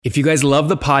If you guys love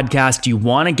the podcast, you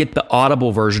want to get the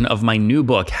Audible version of my new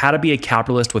book, How to Be a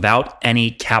Capitalist Without Any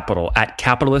Capital, at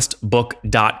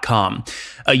capitalistbook.com.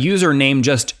 A user named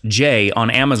just Jay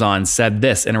on Amazon said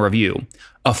this in a review: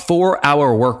 a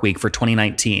 4-hour work week for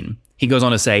 2019. He goes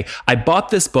on to say, I bought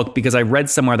this book because I read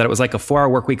somewhere that it was like a 4-hour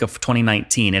work week of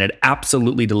 2019, and it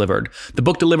absolutely delivered. The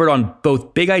book delivered on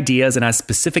both big ideas and has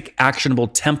specific actionable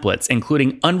templates,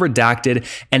 including unredacted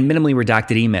and minimally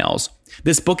redacted emails.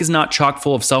 This book is not chock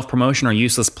full of self-promotion or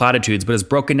useless platitudes, but is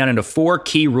broken down into 4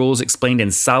 key rules explained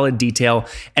in solid detail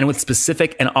and with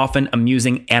specific and often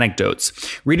amusing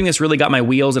anecdotes. Reading this really got my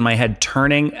wheels and my head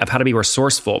turning of how to be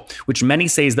resourceful, which many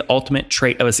say is the ultimate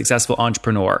trait of a successful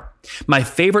entrepreneur. My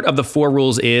favorite of the 4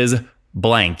 rules is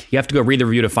blank. You have to go read the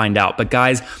review to find out. But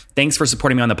guys, thanks for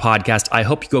supporting me on the podcast. I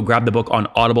hope you go grab the book on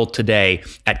Audible today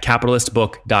at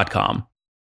capitalistbook.com.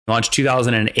 Launched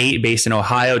 2008, based in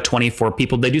Ohio, 24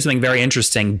 people. They do something very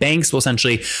interesting. Banks will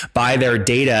essentially buy their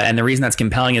data. And the reason that's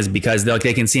compelling is because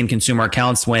they can see in consumer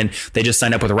accounts when they just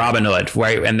signed up with Robinhood,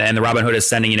 right? And the Robinhood is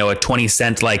sending, a 20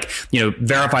 cent,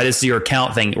 verify this is your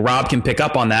account thing. Rob can pick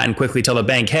up on that and quickly tell the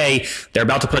bank, hey, they're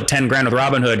about to put 10 grand with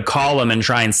Robinhood. Call them and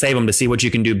try and save them to see what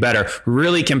you can do better.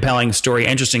 Really compelling story,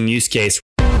 interesting use case.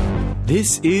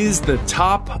 This is the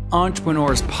Top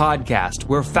Entrepreneurs Podcast,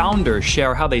 where founders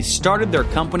share how they started their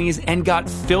companies and got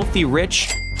filthy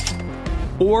rich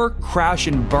or crash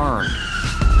and burn.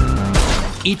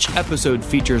 Each episode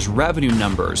features revenue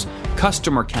numbers,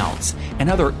 customer counts, and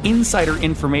other insider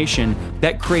information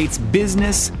that creates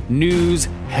business news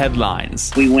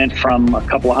headlines. We went from a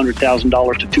couple of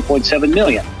 $100,000 to $2.7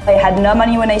 million. I had no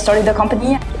money when I started the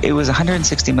company. It was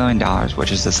 $160 million,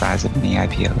 which is the size of many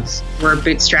IPOs. We're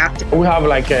bootstrapped. We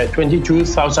have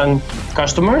 22,000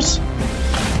 customers.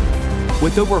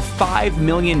 With over 5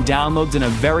 million downloads in a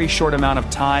very short amount of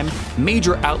time,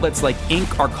 major outlets like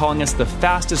Inc. are calling us the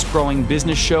fastest growing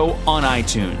business show on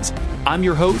iTunes. I'm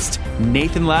your host,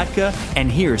 Nathan Latka,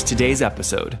 and here's today's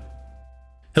episode.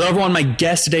 Hello, everyone. My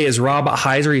guest today is Rob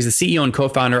Heiser. He's the CEO and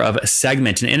co-founder of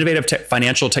Segment, an innovative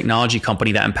financial technology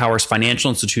company that empowers financial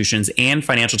institutions and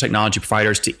financial technology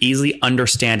providers to easily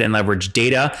understand and leverage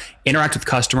data, interact with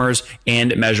customers,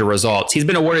 and measure results. He's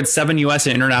been awarded 7 U.S.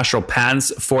 and international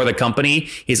patents for the company.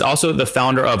 He's also the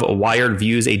founder of Wired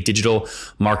Views, a digital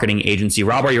marketing agency.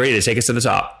 Rob, are you ready to take us to the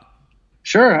top?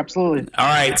 Sure, absolutely. All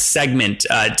right, Segment.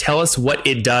 Tell us what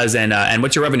it does and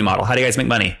what's your revenue model? How do you guys make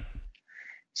money?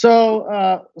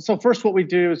 So first, what we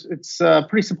do is it's a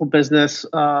pretty simple business.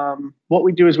 What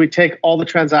we do is we take all the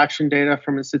transaction data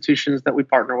from institutions that we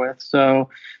partner with. So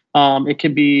it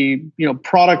could be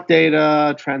product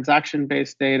data,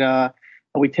 transaction-based data.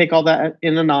 We take all that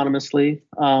in anonymously.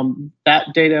 That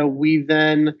data we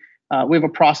then we have a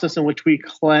process in which we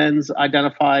cleanse,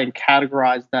 identify, and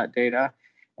categorize that data,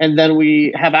 and then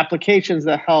we have applications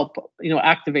that help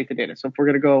activate the data. So if we're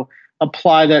going to go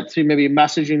apply that to maybe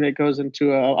messaging that goes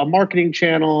into a marketing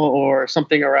channel or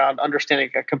something around understanding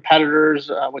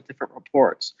competitors with different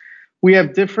reports. We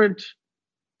have different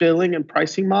billing and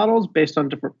pricing models based on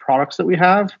different products that we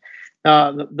have.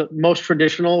 The most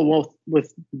traditional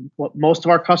with what most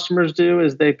of our customers do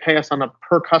is they pay us on a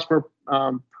per customer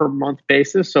per month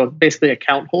basis. So basically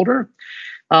account holder.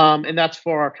 And that's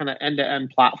for our kind of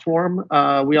end-to-end platform.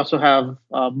 We also have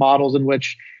models in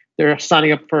which they're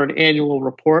signing up for an annual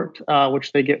report,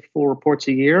 which they get full reports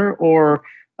a year, or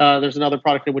there's another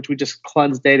product in which we just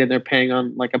cleanse data and they're paying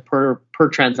on a per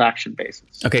transaction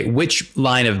basis. Okay, which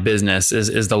line of business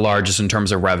is the largest in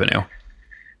terms of revenue?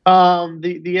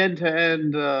 The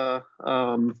end-to-end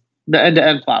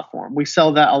platform. We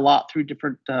sell that a lot through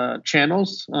different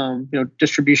channels,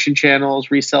 distribution channels,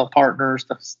 resale partners,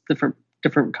 different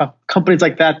companies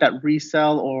like that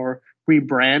resell or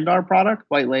rebrand our product,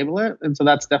 white label it. And so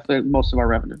that's definitely most of our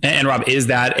revenue. And Rob, is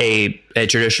that a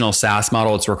traditional SaaS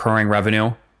model? It's recurring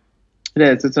revenue? It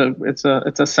is. It's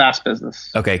a SaaS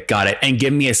business. Okay, got it. And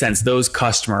give me a sense, those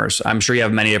customers, I'm sure you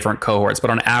have many different cohorts,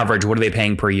 but on average, what are they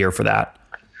paying per year for that?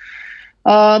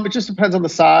 It just depends on the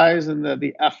size and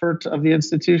the effort of the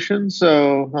institution.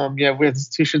 So we have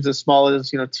institutions as small as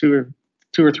 2 or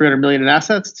 300 million in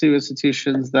assets to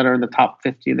institutions that are in the top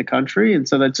 50 in the country. And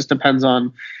so that just depends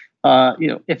on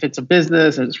if it's a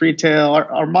business and it's retail.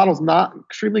 Our model's not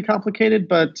extremely complicated,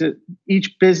 but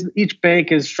each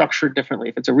bank is structured differently.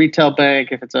 If it's a retail bank,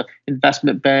 if it's an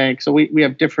investment bank, so we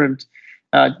have different.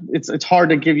 It's hard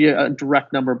to give you a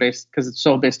direct number because it's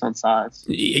so based on size.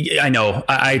 I know,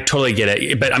 I totally get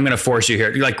it, but I'm going to force you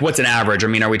here. What's an average? I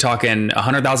mean, are we talking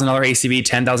 $100,000 ACV,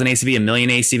 $10,000 ACV, $1 million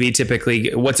ACV?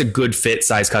 Typically, what's a good fit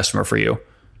size customer for you?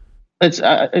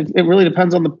 It really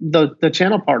depends on the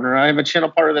channel partner. I have a channel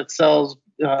partner that sells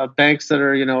banks that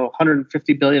are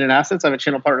 150 billion in assets. I have a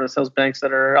channel partner that sells banks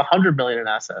that are 100 billion in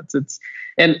assets.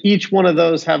 And each one of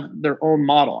those have their own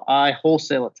model. I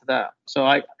wholesale it to them, so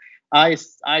I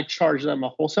charge them a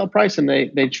wholesale price, and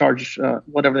they charge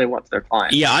whatever they want to their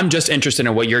clients. Yeah, I'm just interested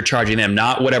in what you're charging them,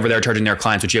 not whatever they're charging their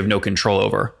clients, which you have no control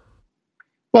over.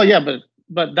 Well, yeah,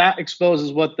 but that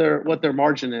exposes what their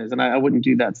margin is, and I wouldn't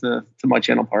do that to my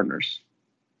channel partners.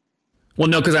 Well,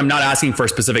 no, because I'm not asking for a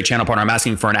specific channel partner. I'm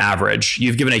asking for an average.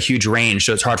 You've given a huge range,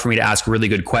 so it's hard for me to ask really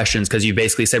good questions because you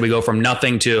basically said we go from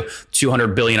nothing to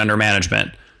 200 billion under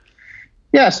management.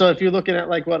 Yeah, so if you're looking at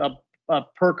like what a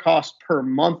per cost per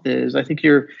month is, I think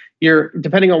you're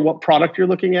depending on what product you're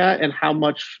looking at and how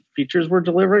much features we're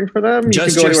delivering for them. You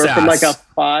Just can go your anywhere from like SaaS.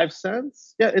 a 5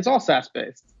 cents. Yeah, it's all SaaS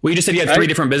based. Well, you just said you had three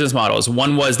different business models.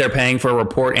 One was they're paying for a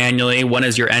report annually. One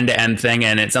is your end-to-end thing,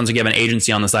 and it sounds like you have an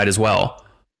agency on the side as well.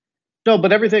 No,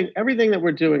 but everything that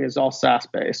we're doing is all SaaS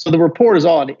based. So the report is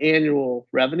all an annual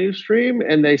revenue stream,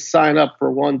 and they sign up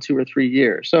for 1, 2, or 3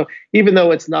 years. So even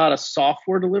though it's not a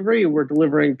software delivery, we're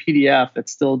delivering PDF that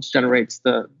still generates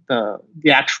the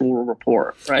actual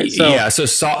report, right? So yeah,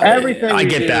 everything I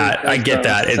get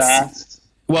that. SaaS.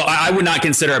 Well, I would not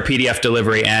consider a PDF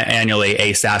delivery annually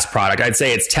a SaaS product. I'd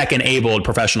say it's tech-enabled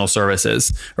professional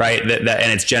services, right?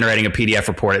 And it's generating a PDF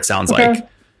report. It sounds like.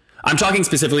 I'm talking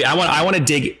specifically. I want to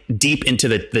dig deep into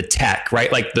the tech,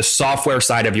 right? Like the software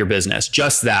side of your business,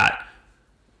 just that.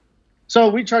 So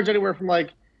we charge anywhere from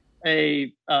like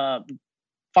a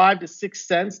 5 to 6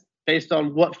 cents based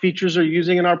on what features are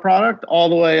using in our product, all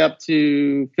the way up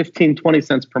to 15, 20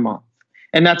 cents per month,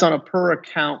 and that's on a per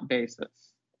account basis.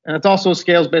 And it also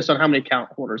scales based on how many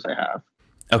account holders they have.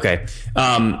 Okay.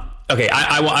 Okay.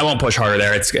 I won't push harder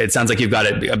there. It sounds like you've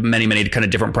got many kind of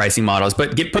different pricing models,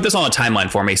 but put this on a timeline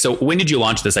for me. So when did you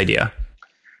launch this idea?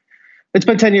 It's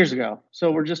been 10 years ago.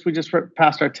 So we just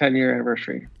passed our 10-year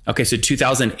anniversary. Okay. So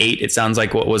 2008, it sounds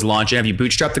like what was launching. Have you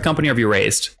bootstrapped the company or have you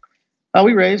raised?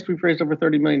 We've raised over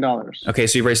 $30 million. Okay.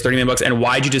 So you've raised $30 million. And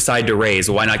why did you decide to raise?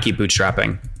 Why not keep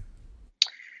bootstrapping?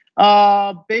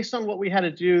 Based on what we had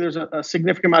to do, there's a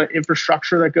significant amount of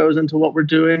infrastructure that goes into what we're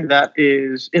doing. That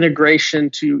is integration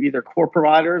to either core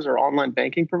providers or online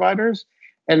banking providers.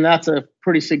 And that's a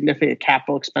pretty significant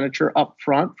capital expenditure up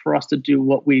front for us to do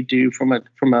what we do from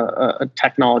a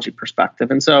technology perspective.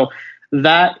 And so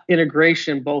that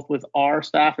integration, both with our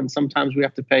staff, and sometimes we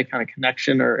have to pay kind of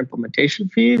connection or implementation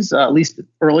fees, at least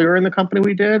earlier in the company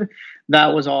we did.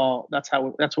 That's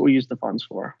what we use the funds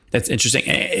for. That's interesting.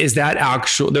 Is that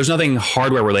there's nothing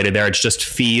hardware related there. It's just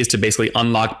fees to basically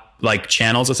unlock like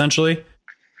channels essentially.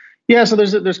 Yeah. So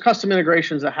there's custom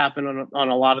integrations that happen on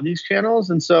a lot of these channels.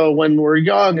 And so when we're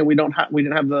young and we didn't have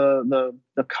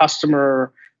the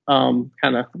customer kind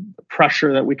of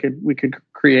pressure that we could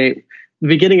create. The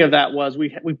beginning of that was we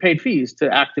paid fees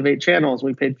to activate channels.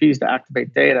 We paid fees to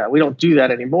activate data. We don't do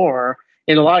that anymore.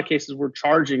 In a lot of cases, we're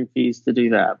charging fees to do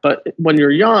that. But when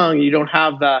you're young, you don't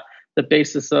have the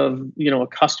basis of a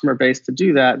customer base to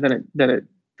do that. Then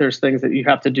there's things that you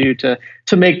have to do to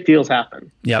make deals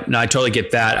happen. Yep. No, I totally get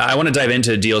that. I want to dive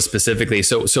into deals specifically.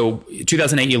 So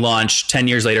 2008 you launched. 10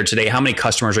 years later today, how many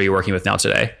customers are you working with now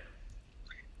today?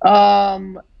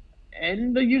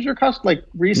 And the user cost, like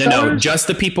resellers? No, just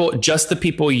the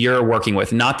people you're working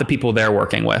with, not the people they're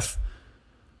working with.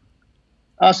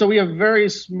 So we have a very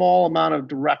small amount of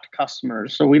direct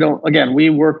customers. So we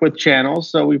work with channels.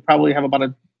 So we probably have about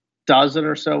a dozen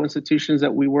or so institutions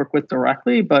that we work with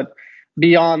directly. But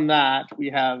beyond that, we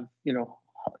have,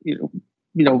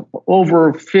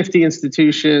 over 50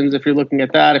 institutions. If you're looking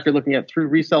at that, if you're looking at through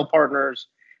resale partners,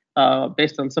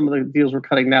 based on some of the deals we're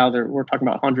cutting now, we're talking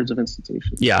about hundreds of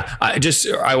institutions. Yeah.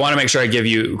 I want to make sure I give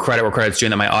you credit where credit's due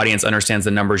and that my audience understands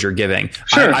the numbers you're giving.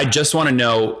 Sure. I just want to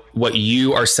know what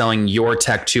you are selling your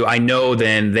tech to. I know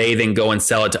then they go and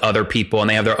sell it to other people and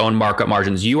they have their own markup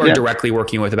margins. You are directly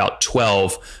working with about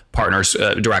 12 partners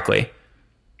directly.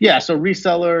 Yeah. So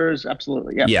resellers,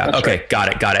 absolutely. Yeah. Okay. Right.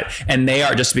 Got it. And they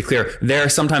are, just to be clear, they're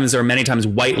many times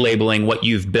white labeling what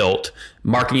you've built,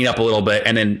 marking it up a little bit,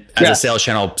 and then as a sales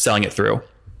channel, selling it through.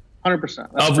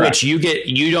 100%. Of which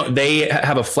they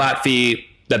have a flat fee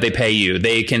that they pay you.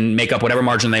 They can make up whatever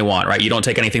margin they want, right? You don't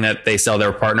take anything that they sell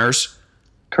their partners.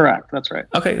 Correct. That's right.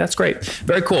 Okay. That's great.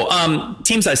 Very cool.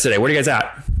 Team size today. Where are you guys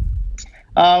at?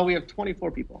 We have 24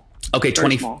 people. Okay,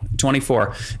 24.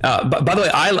 But by the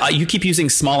way, you keep using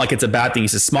small like it's a bad thing. You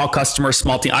say small customer,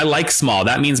 small team. I like small.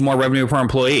 That means more revenue per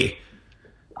employee.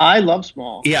 I love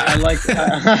small. Yeah. I like.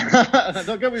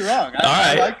 Don't get me wrong.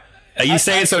 All right. You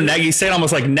say it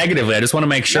almost like negatively. I just want to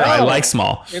make sure. I like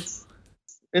small.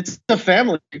 It's a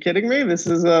family. Are you kidding me? This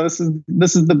is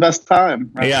the best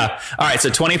time. Right? Yeah. All right. So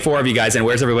 24 of you guys, and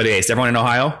where's everybody based? Everyone in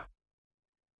Ohio?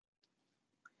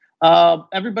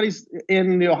 Everybody's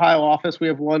in the Ohio office. We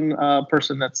have one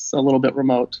person that's a little bit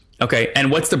remote. Okay.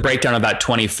 And what's the breakdown of that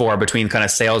 24 between kind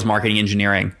of sales, marketing,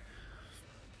 engineering?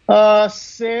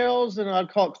 Sales, and I'd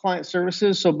call it client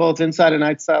services. So both inside and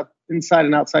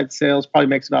outside sales probably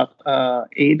makes about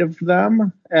 8 of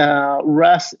them. The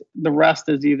rest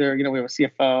is either, we have a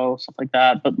CFO, stuff like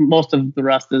that. But most of the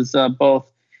rest is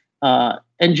both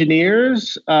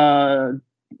engineers, I'll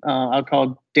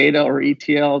call data or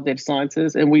ETL, data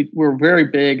sciences. And we're very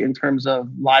big in terms of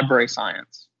library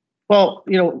science. Well,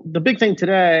 the big thing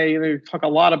today, you talk a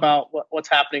lot about what's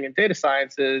happening in data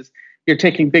sciences. You're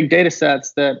taking big data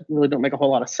sets that really don't make a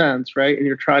whole lot of sense, right? And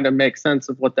you're trying to make sense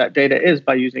of what that data is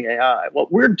by using AI.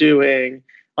 What we're doing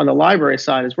on the library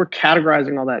side is we're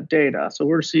categorizing all that data. So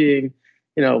we're seeing,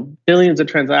 billions of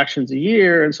transactions a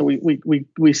year. And so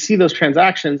we see those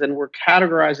transactions and we're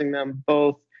categorizing them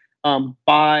both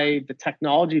by the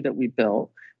technology that we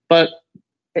built. But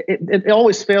it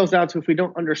always fails down to if we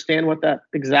don't understand what that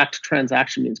exact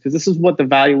transaction means, because this is what the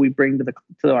value we bring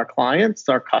to our clients,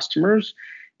 to our customers,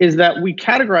 is that we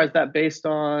categorize that based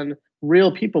on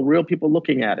real people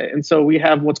looking at it. And so we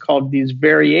have what's called these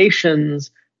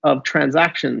variations of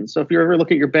transactions. So if you ever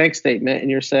look at your bank statement and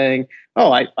you're saying,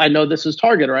 oh, I know this is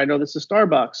Target or I know this is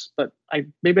Starbucks, but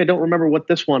maybe I don't remember what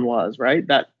this one was, right?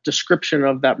 That description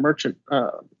of that merchant,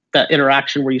 that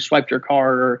interaction where you swiped your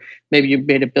card, or maybe you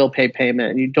made a bill pay payment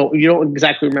and you don't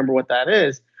exactly remember what that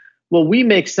is. Well, we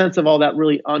make sense of all that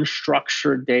really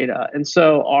unstructured data. And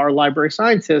so our library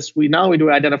scientists, we not only do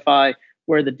identify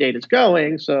where the data is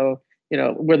going, so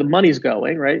where the money's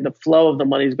going, right? The flow of the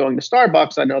money is going to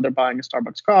Starbucks. I know they're buying a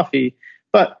Starbucks coffee.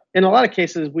 But in a lot of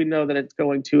cases, we know that it's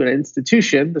going to an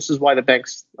institution. This is why the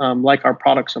banks like our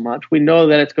product so much. We know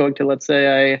that it's going to, let's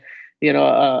say,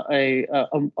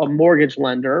 a mortgage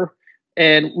lender.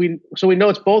 And we know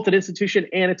it's both an institution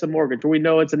and it's a mortgage, or we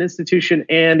know it's an institution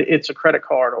and it's a credit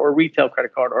card or a retail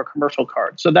credit card or a commercial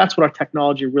card. So that's what our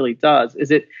technology really does,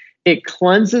 is it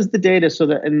cleanses the data so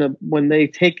that when they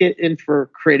take it in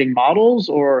for creating models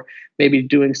or maybe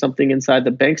doing something inside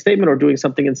the bank statement or doing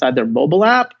something inside their mobile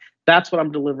app, that's what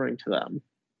I'm delivering to them.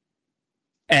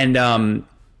 And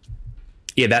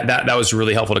yeah, that was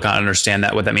really helpful to kind of understand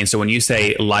what that means. So when you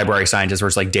say library scientists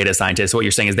versus like data scientists, what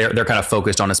you're saying is they're kind of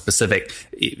focused on a specific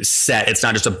set. It's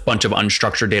not just a bunch of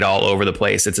unstructured data all over the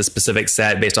place. It's a specific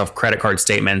set based off credit card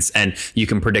statements, and you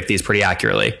can predict these pretty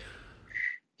accurately.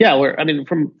 Yeah,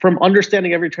 from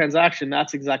understanding every transaction,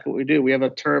 that's exactly what we do. We have a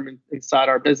term inside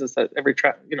our business that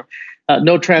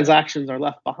no transactions are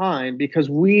left behind, because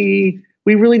we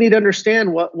really need to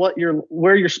understand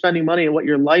where you're spending money and what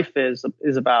your life is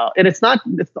about. And it's not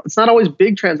always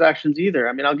big transactions either.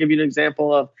 I mean, I'll give you an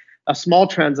example of a small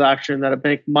transaction that a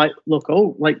bank might look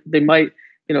like they might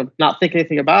not think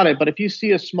anything about it. But if you see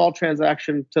a small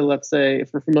transaction to, let's say,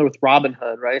 if we're familiar with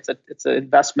Robinhood, right? It's an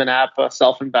investment app, a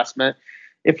self-investment.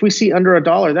 If we see under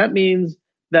 $1, that means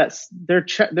that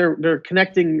they're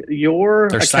connecting your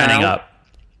account. Signing up.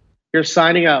 You're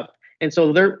signing up. And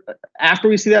so after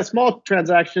we see that small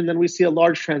transaction, then we see a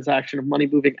large transaction of money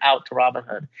moving out to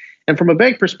Robinhood. And from a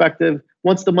bank perspective,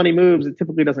 once the money moves, it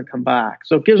typically doesn't come back.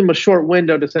 So it gives them a short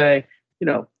window to say,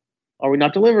 are we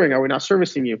not delivering? Are we not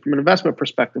servicing you? From an investment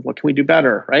perspective, what can we do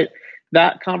better, right?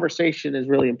 That conversation is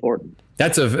really important.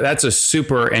 That's a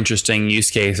super interesting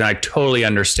use case, and I totally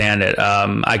understand it.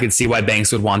 I could see why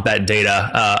banks would want that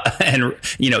data, and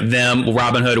them,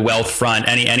 Robinhood, Wealthfront,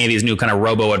 any of these new kind of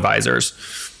robo advisors.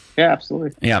 Yeah,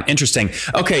 absolutely. Yeah, interesting.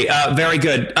 Okay, very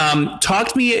good. Talk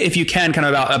to me, if you can, kind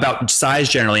of about size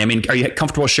generally. I mean, are you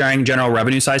comfortable sharing general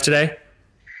revenue size today?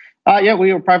 Yeah,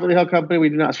 we are a privately held company. We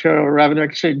do not show revenue.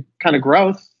 Actually, kind of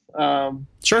growth.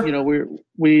 Sure.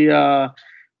 We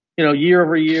year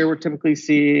over year, we're typically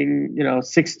seeing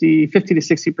 50 to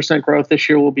 60% growth. This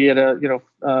year we'll be at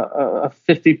a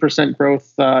 50%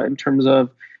 growth in terms of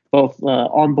both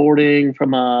onboarding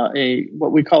from a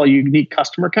what we call a unique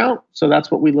customer count. So that's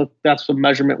the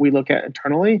measurement we look at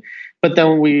internally. But then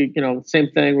when we, same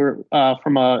thing, we're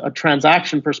from a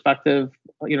transaction perspective,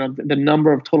 the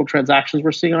number of total transactions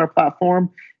we're seeing on our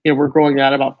platform, we're growing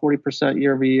that about 40%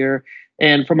 year over year.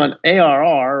 And from an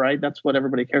ARR, right, that's what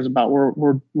everybody cares about.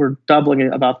 We're doubling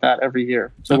it about that every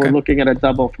year. So We're looking at a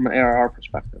double from an ARR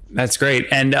perspective. That's great.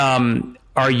 And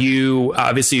are you,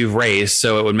 obviously you've raised,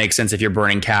 so it would make sense if you're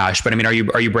burning cash, but I mean, are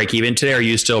you break even today? Or are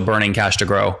you still burning cash to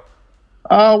grow?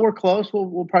 We're close.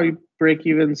 We'll probably break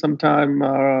even sometime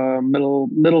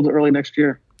middle to early next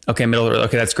year. Okay,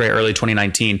 okay, that's great. Early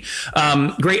 2019.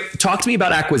 Great. Talk to me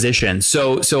about acquisition.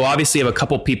 So obviously you have a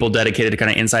couple people dedicated to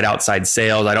kind of inside outside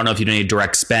sales. I don't know if you do any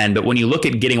direct spend, but when you look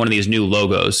at getting one of these new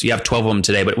logos, you have 12 of them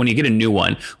today, but when you get a new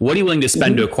one, what are you willing to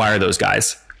spend to acquire those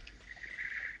guys?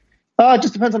 It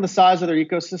just depends on the size of their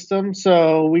ecosystem.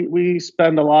 So we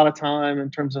spend a lot of time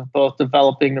in terms of both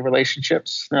developing the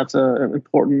relationships. That's an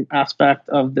important aspect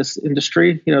of this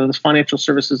industry. This financial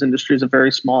services industry is a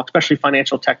very small, especially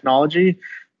financial technology.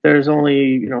 There's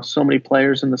only, so many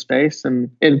players in the space,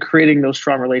 and creating those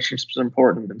strong relationships is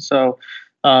important. And so,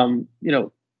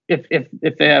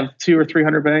 if they have 200 or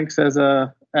 300 banks as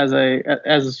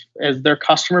their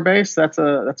customer base, that's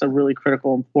a really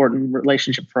critical, important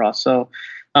relationship for us. So,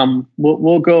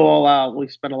 we'll go all out. We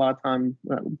spend a lot of time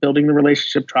building the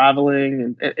relationship,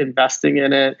 traveling and investing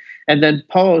in it, and then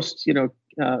post,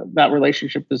 that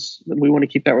relationship we want to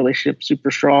keep that relationship super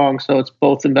strong. So it's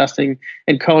both investing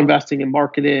and co-investing in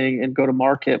marketing and go to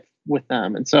market with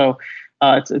them. And so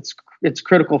it's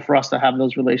critical for us to have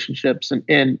those relationships,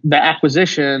 and the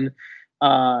acquisition,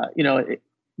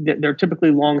 they're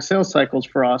typically long sales cycles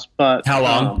for us, but how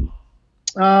long?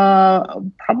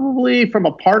 Probably from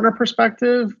a partner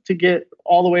perspective, to get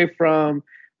all the way from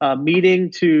meeting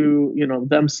to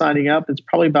them signing up, it's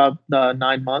probably about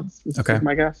 9 months. Okay, is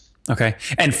my guess. Okay.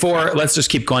 And let's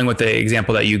just keep going with the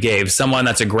example that you gave. Someone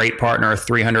that's a great partner,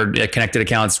 300 connected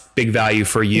accounts, big value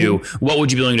for you. Mm-hmm. What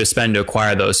would you be willing to spend to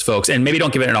acquire those folks? And maybe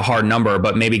don't give it in a hard number,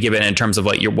 but maybe give it in terms of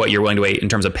what you're willing to wait in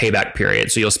terms of payback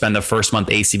period. So you'll spend the first month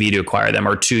ACV to acquire them,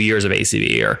 or 2 years of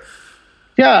ACV, or.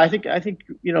 Yeah, I think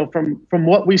from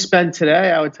what we spend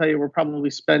today, I would tell you we're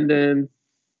probably spending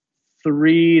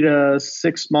 3 to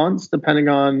 6 months, depending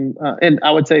on, and I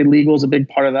would say legal is a big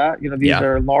part of that. These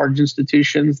are large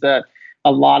institutions that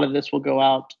a lot of this will go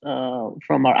out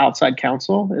from our outside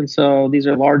counsel. And so these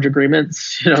are large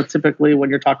agreements, typically when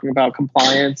you're talking about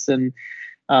compliance. And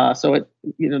so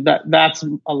that's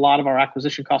a lot of our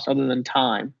acquisition costs other than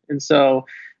time. And so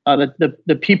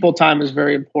the people time is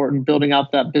very important. Building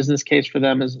out that business case for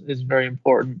them is very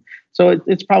important. So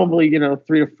it's probably, 3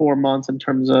 to 4 months in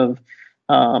terms of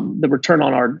the return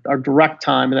on our direct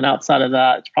time. And then outside of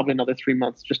that, it's probably another 3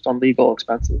 months just on legal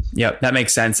expenses. Yeah, that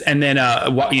makes sense. And then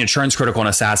churn's critical in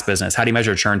a SaaS business. How do you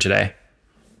measure churn today?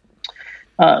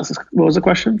 What was the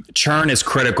question? Churn is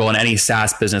critical in any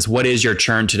SaaS business. What is your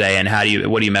churn today, and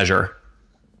what do you measure?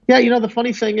 Yeah, the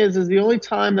funny thing is the only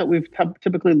time that we've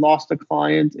typically lost a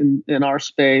client in our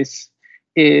space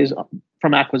is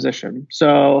from acquisition.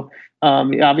 So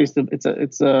obviously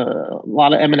it's a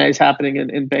lot of M&As happening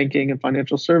in banking and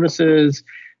financial services.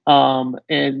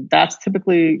 And that's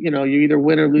typically, you either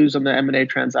win or lose on the M&A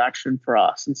transaction for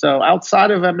us. And so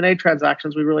outside of M&A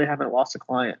transactions, we really haven't lost a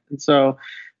client. And so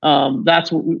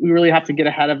that's what we really have to get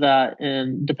ahead of that.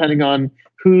 And depending on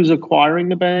who's acquiring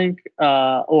the bank,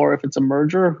 or if it's a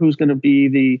merger, who's going to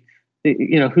be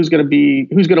who's going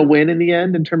to win in the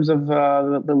end in terms of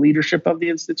the leadership of the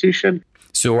institution.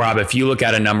 So Rob, if you look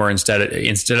at a number instead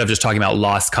of just talking about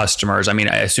lost customers, I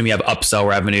assume you have upsell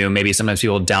revenue. Maybe sometimes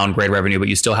people downgrade revenue, but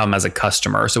you still have them as a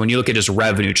customer. So when you look at just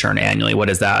revenue churn annually, what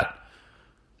is that?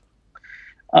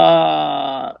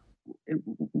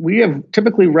 We have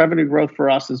typically revenue growth for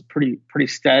us is pretty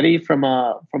steady from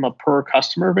a per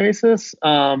customer basis.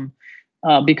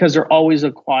 Because they're always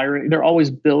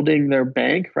building their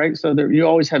bank, right? So you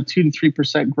always have 2 to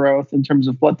 3% growth in terms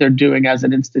of what they're doing as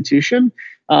an institution,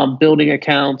 building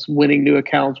accounts, winning new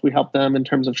accounts. We help them in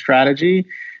terms of strategy.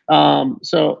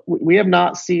 So we have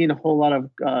not seen a whole lot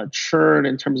of churn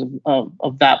in terms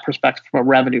of that perspective from a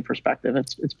revenue perspective.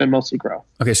 It's been mostly growth.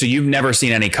 Okay, so you've never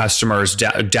seen any customers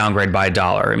downgrade by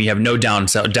 $1. You have no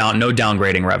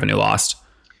downgrading revenue lost.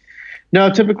 No,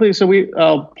 typically, so we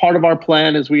part of our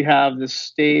plan is we have this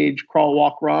stage crawl,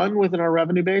 walk, run within our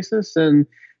revenue basis, and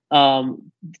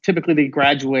typically they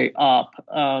graduate up.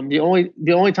 The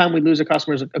only time we lose a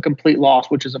customer is a complete loss,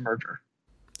 which is a merger.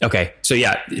 Okay, so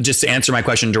yeah, just to answer my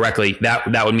question directly,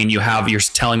 that would mean you're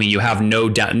telling me you have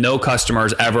no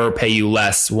customers ever pay you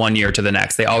less 1 year to the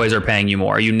next. They always are paying you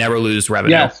more. You never lose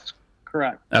revenue. Yes,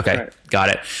 correct. Okay, right. Got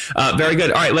it. Very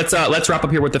good. All right, let's wrap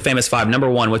up here with the famous 5. Number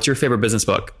 1, what's your favorite business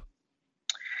book?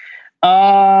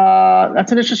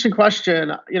 That's an interesting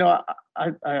question.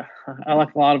 I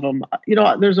like a lot of them.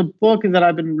 There's a book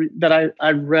that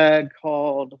I read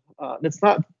called. It's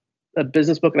not a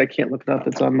business book, and I can't look it up.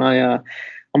 It's on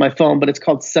my phone, but it's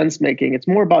called Sense Making. It's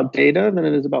more about data than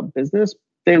it is about business.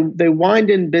 They wind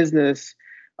in business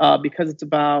because it's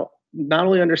about not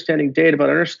only understanding data, but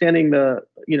understanding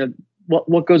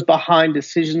what goes behind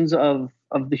decisions of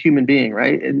the human being,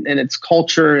 right? And its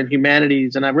culture and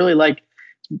humanities. And I really like.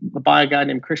 by a guy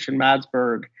named Christian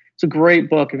Madsberg. It's a great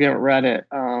book if you haven't read it,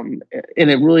 and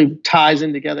it really ties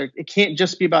in together. It can't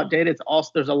just be about data. It's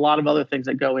also, there's a lot of other things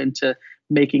that go into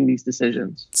making these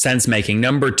decisions. Sense making.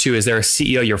 Number 2, is there a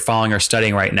CEO you're following or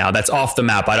studying right now that's off the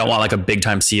map? I don't want like a big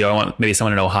time CEO. I want maybe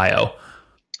someone in Ohio.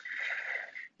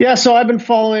 Yeah, so I've been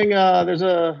following, there's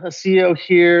a CEO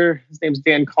here. His name's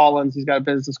Dan Collins. He's got a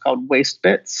business called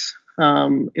WasteBits.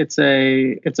 It's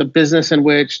a business in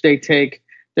which they're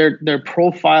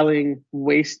profiling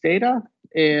waste data,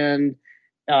 and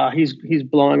he's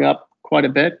blowing up quite a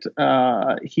bit.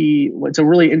 It's a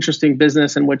really interesting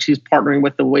business in which he's partnering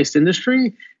with the waste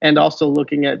industry and also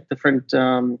looking at different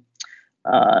data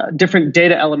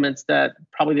elements that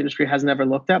probably the industry has never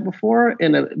looked at before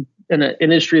in an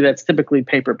industry that's typically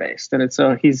paper based. And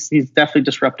so he's definitely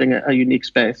disrupting a unique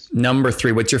space. Number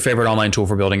 3, what's your favorite online tool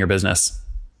for building your business?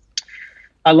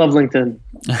 I love LinkedIn.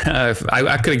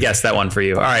 I could have guessed that one for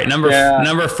you. All right. Number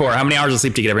 4, how many hours of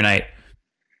sleep do you get every night?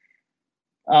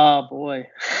 Oh boy.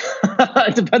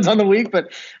 It depends on the week,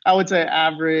 but I would say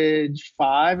average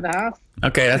 5.5.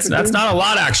 Okay. That's not a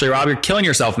lot actually, Rob. You're killing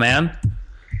yourself, man.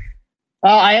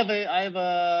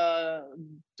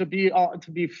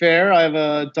 To be fair, I have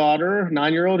a daughter,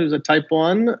 9-year-old, who's a type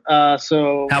 1.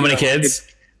 So how many kids?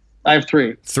 I have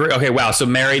 3. 3. Okay. Wow. So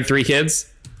married, 3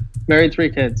 kids? Married, 3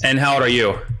 kids. And how old are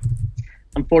you?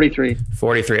 I'm 43.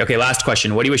 43. Okay. Last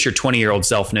question. What do you wish your 20-year-old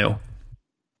self knew?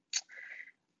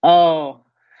 Oh,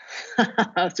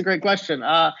 that's a great question.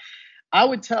 I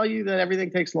would tell you that everything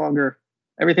takes longer.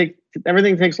 Everything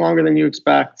takes longer than you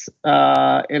expect,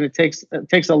 and it takes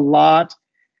a lot.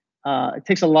 It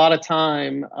takes a lot of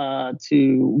time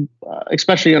to,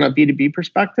 especially on a B2B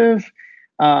perspective,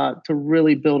 to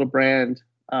really build a brand.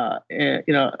 And,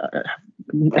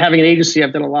 having an agency,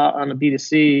 I've done a lot on a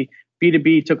B2C.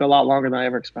 B2B took a lot longer than I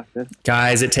ever expected.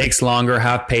 Guys, it takes longer.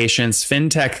 Have patience.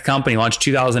 FinTech company launched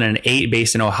 2008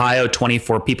 based in Ohio,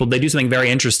 24 people. They do something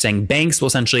very interesting. Banks will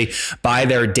essentially buy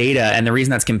their data. And the reason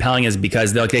that's compelling is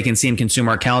because they can see in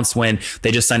consumer accounts when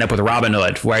they just signed up with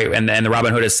Robinhood, right? And the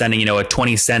Robinhood is sending, a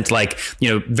 20 cent,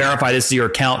 verify this is your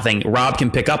account thing. Rob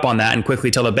can pick up on that and quickly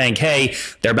tell the bank, hey,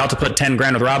 they're about to put 10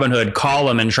 grand with Robinhood. Call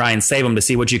them and try and save them to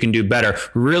see what you can do better.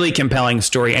 Really compelling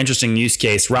story. Interesting use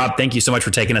case. Rob, thank you so much for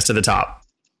taking us to the top.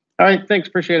 All right. Thanks.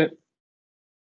 Appreciate it.